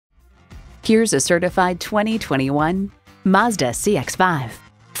Here's a certified 2021 Mazda CX-5.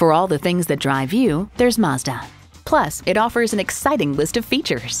 For all the things that drive you, there's Mazda. Plus, it offers an exciting list of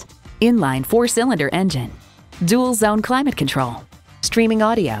features. Inline 4-cylinder engine, dual zone climate control, streaming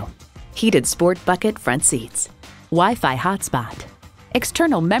audio, heated sport bucket front seats, Wi-Fi hotspot,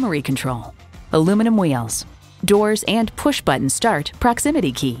 external memory control, aluminum wheels, doors and push-button start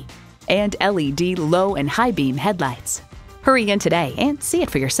proximity key, and LED low and high beam headlights. Hurry in today and see it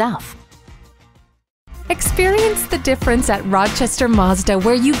for yourself. Experience the difference at Rochester Mazda,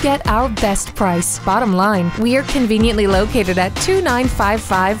 where you get our best price. Bottom line, we are conveniently located at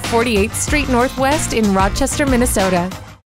 2955 48th Street Northwest in Rochester, Minnesota.